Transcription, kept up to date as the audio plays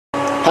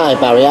Hi,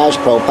 Barry Eyes,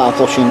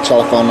 Pro-powerflushing,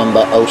 telephone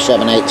number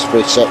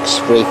 07836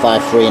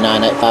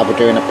 353985. We're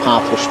doing a power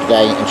flush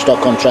today in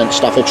Stoke-on-Trent,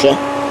 Staffordshire.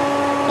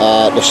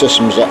 The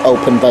system's an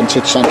open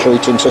vented central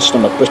heating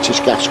system, a British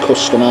Gas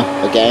customer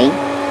again.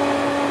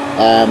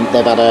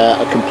 They've had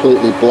a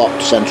completely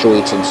blocked central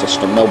heating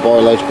system. No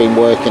boiler's been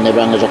working. They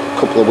rang us up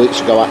a couple of weeks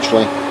ago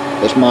actually.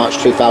 It's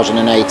March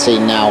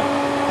 2018 now.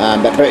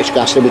 But British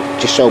Gas, they were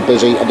just so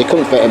busy and they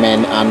couldn't fit them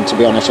in, and to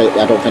be honest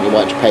I don't think they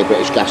wanted to pay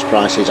British Gas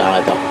prices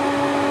either.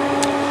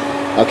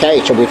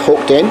 Okay, so we've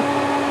hooked in,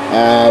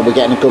 we're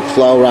getting a good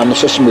flow around the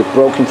system. We've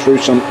broken through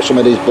some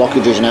of these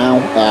blockages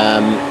now.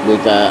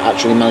 We've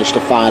actually managed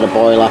to fire the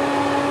boiler.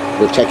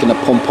 We've taken the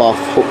pump off,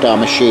 hooked our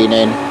machine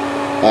in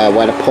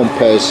where the pump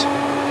is,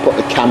 put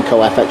the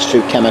Camco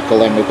FX2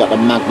 chemical in. We've got the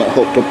magnet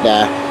hooked up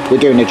there. We're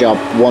doing the job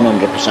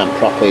 100%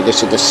 properly.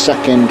 This is the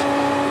second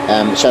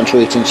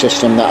central heating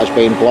system that has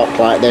been blocked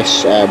like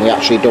this. We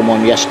actually done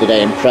one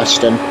yesterday in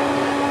Preston.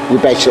 We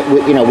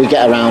basically, we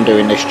get around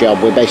doing this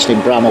job. We're based in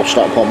Bramall,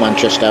 Stockport,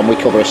 Manchester, and we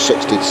cover a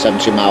 60 to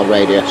 70 mile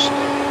radius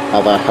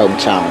of our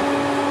hometown.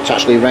 It's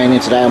actually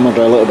raining today. I'm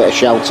under a little bit of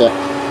shelter,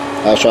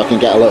 so I can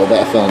get a little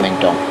bit of filming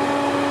done.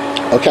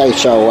 Okay,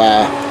 so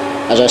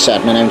as I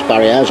said, my name's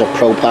Barry Ayres of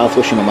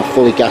Pro-powerflushing. I'm a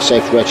fully gas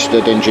safe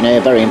registered engineer.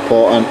 Very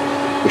important.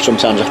 We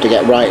sometimes have to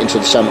get right into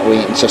the central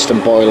heating system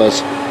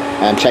boilers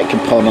and take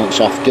components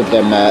off, give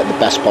them the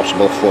best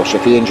possible flush.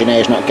 If the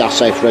engineer is not gas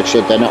safe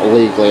registered, they're not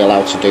legally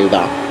allowed to do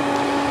that.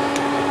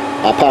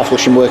 Our power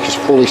flushing work is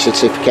fully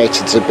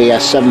certificated to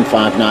BS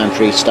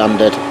 7593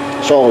 standard.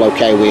 It's all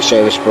okay with your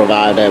service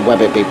provider,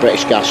 whether it be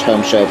British Gas,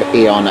 Home Serve,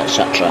 E.ON,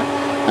 etc.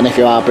 And if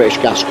you are a British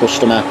Gas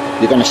customer,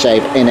 you're going to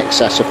save in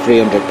excess of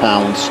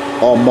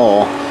 £300 or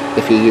more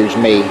if you use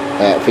me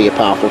for your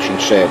power flushing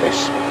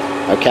service.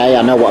 Okay,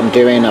 I know what I'm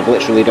doing. I've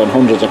literally done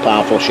hundreds of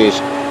power flushes.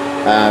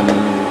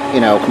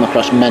 Come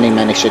across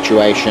many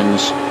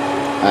situations.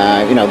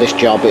 This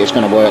job is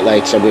going to work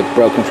later. We've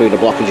broken through the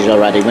blockages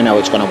already. We know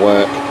it's going to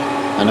work,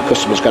 and the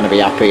customer's going to be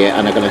happy,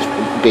 and they're going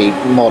to be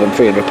more than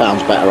 £300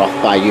 better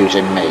off by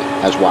using me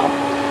as well.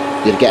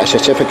 You'd get a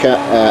certificate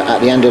at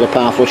the end of the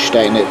power flush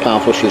stating that the power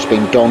flush has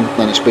been done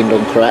and it's been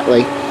done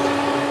correctly.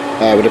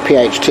 With the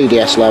pH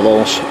TDS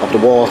levels of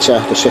the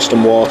water, the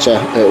system water,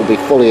 it will be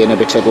fully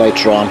inhibited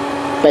later on.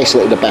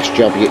 Basically the best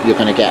job you're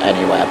going to get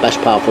anywhere,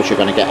 best power flush you're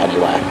going to get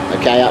anywhere.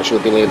 Okay, I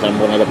actually believe I'm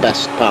one of the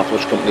best power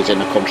flush companies in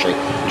the country.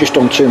 Just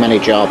done too many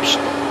jobs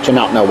to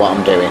not know what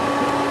I'm doing.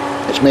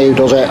 It's me who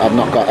does it. I've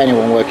not got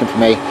anyone working for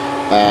me.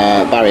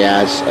 Barry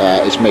Ayres,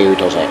 it's me who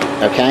does it.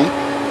 Okay,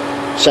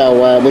 so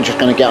we're just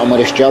going to get on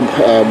with this job.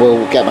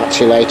 We'll get back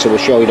to you later. We'll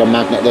show you the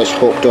magnet that's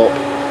hooked up.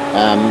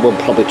 We'll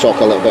probably talk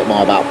a little bit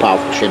more about power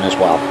flushing as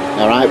well.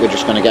 Alright, we're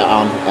just going to get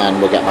on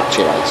and we'll get back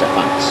to you later.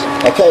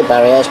 Thanks. Okay,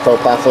 Barry Ayres,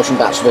 Pro-powerflushing,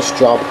 back to this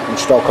job in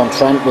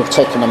Stoke-on-Trent. We've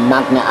taken the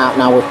magnet out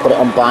now. We've put it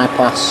on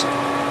bypass.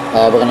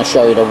 We're going to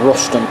show you the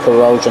rust and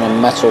corrosion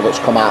and metal that's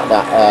come out of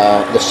that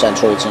this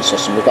central heating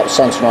system. We've got the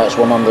Sentinel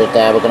X100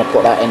 there. We're going to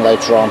put that in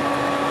later on.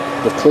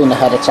 We've cleaned the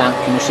header tank.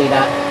 Can you see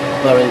that?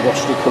 Very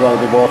rusty,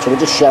 corroded water.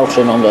 We're just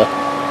sheltering under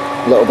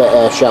a little bit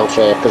of shelter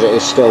here because it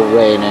is still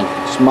raining.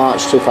 It's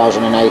March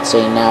 2018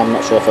 now. I'm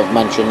not sure if I've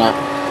mentioned that.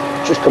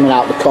 It's just coming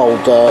out the cold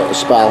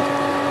spell.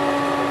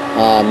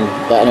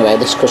 But anyway,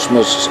 this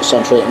customer's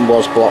central heating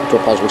was blocked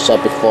up as we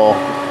said before,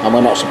 and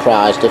we're not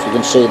surprised. If you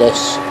can see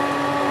this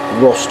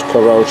rust,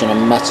 corrosion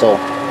and metal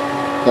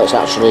that's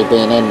actually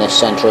been in this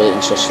central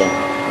heating system,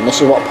 and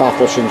this is what power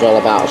flushing is all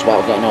about. It's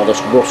about getting all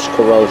this rust,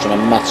 corrosion and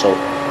metal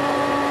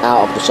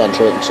out of the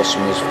central heating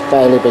system. There's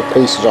fairly big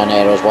pieces on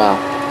here as well.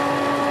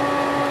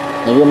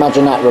 Now you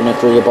imagine that running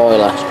through your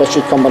boiler,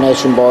 especially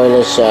combination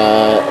boilers,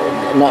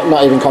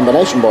 not even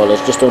combination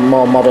boilers, just a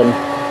more modern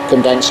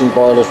condensing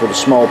boilers with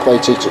small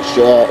plate heat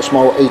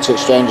small heat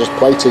exchangers,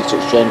 plate heat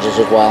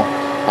exchangers as well,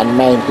 and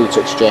main heat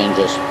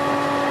exchangers.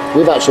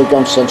 We've actually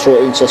gone to central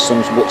heating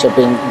systems which have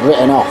been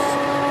written off,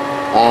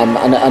 and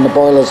the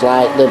boilers,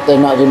 like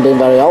they've not even been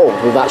very old.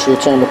 We've actually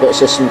turned up at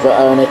systems that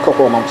are only a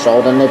couple of months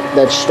old, and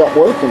they've stopped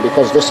working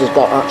because this has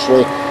got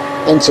actually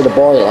into the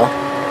boiler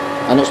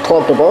and it's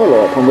clogged the boiler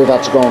up, and we've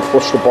had to go and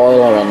flush the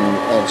boiler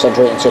and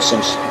central heating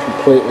systems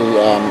completely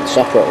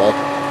separately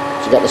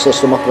to get the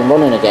system up and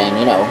running again.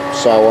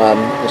 So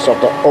it's of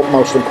the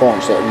utmost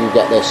importance that you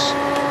get this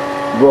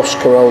rust,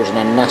 corrosion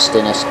and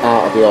nastiness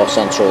out of your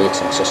central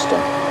heating system.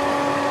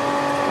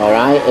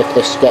 Alright, if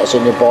this gets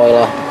in your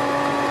boiler,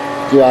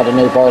 if you had a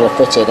new boiler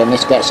fitted and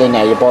this gets in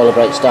there, your boiler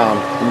breaks down,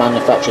 the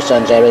manufacturer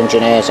sends their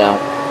engineers out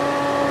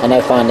and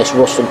they find this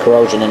rust and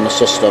corrosion in the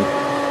system.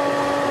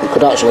 It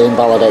could actually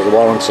invalidate your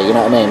warranty, you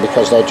know what I mean,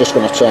 because they're just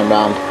going to turn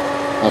around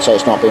and say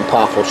it's not been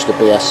power flushed to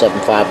BS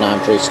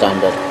 7593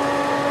 standard.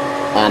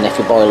 And if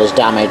your boiler's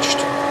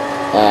damaged,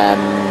 as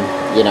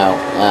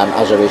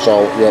a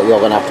result, you're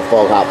going to have to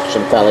fork out for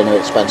some fairly new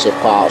expensive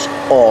parts,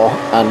 or,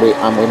 and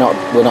we're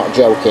not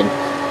joking,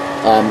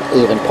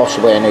 even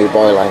possibly a new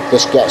boiler.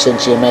 This gets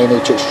into your main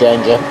heat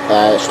exchanger,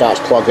 it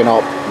starts clogging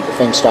up, the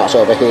thing starts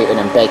overheating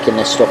and baking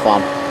this stuff on.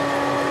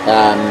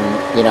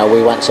 You know,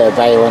 we went to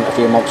Valent a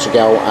few months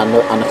ago, and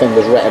the thing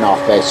was written off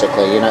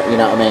basically. You know what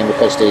I mean,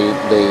 because the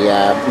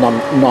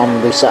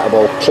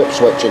non-resettable trip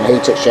switch and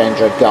heat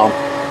exchanger had gone,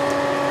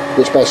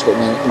 which basically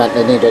meant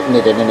they needed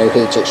a new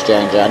heat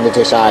exchanger, and they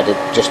decided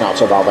just not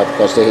to bother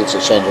because the heat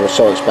exchanger was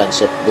so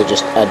expensive. They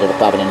just ended up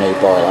having a new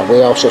boiler.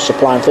 We also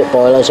supply and fit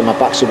boilers. I'm a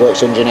Baxi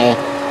Works engineer,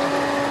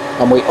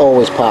 and we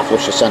always power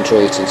flush the central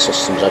heating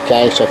systems.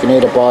 Okay, so if you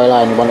need a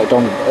boiler and you want it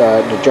done,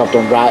 the job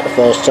done right the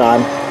first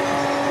time,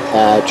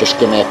 just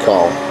give me a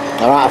call.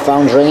 Alright, our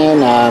phone's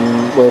ringing.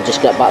 We'll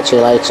just get back to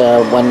you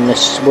later when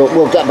this.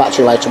 We'll get back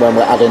to you later when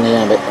we're adding the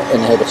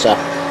inhibitor.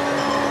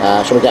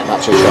 So we'll get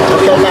back to you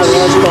shortly. Okay, now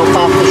let's go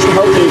powerflushing.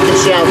 Hopefully you can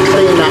see how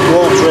clean that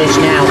water is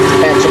now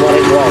compared to what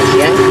it was.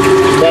 Yeah,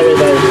 very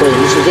clean.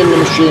 This is in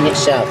the machine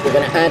itself. We're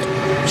going to add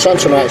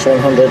Centrum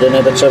X100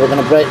 inhibitor. We're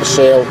going to break the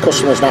seal.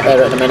 Customer's not here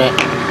at the minute,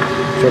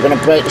 so we're going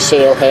to break the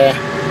seal here,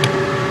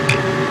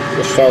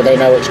 just so they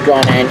know it's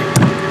gone in.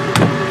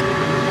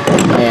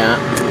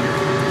 Yeah.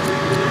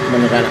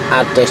 Then we're going to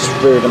add this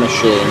through the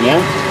machine, yeah?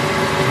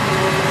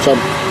 So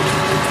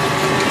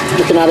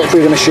you can add it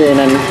through the machine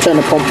and turn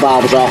the pump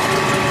valves off,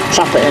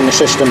 tap it in the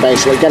system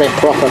basically, get it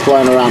proper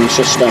flowing around the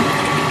system,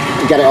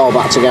 and get it all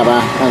back together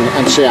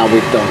and see how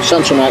we've done.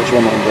 Centrum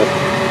X100.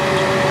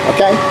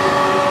 Okay?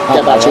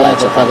 Get back to you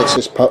later. This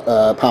is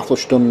power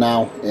flush done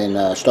now in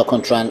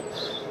Stoke-on-Trent.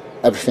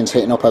 Everything's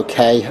hitting up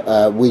okay.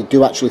 We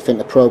do actually think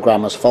the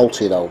programmer's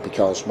faulty though,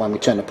 because when we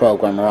turn the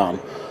programmer on,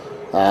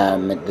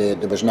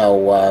 there was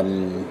no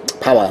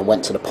power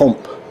went to the pump,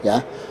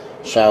 yeah,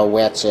 so we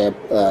had to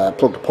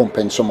plug the pump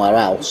in somewhere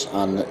else,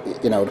 and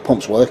you know the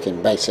pump's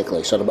working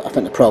basically, so I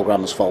think the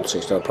program is faulty,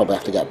 so we'll probably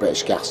have to get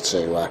British Gas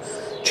to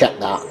check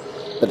that.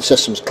 But the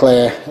system's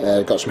clear,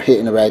 got some heat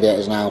in the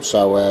radiators now,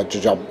 so the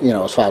job, you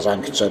know, as far as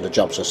I'm concerned, the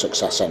job's a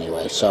success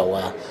anyway. So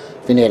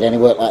if you need any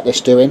work like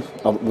this doing,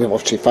 we've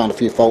obviously found a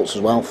few faults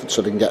as well,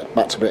 so they can get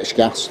back to British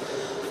Gas.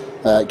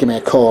 Give me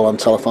a call on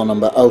telephone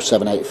number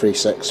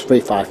 07836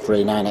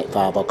 353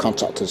 985, or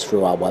contact us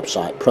through our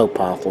website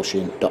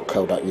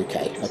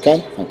pro-powerflushing.co.uk.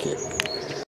 Okay, thank you.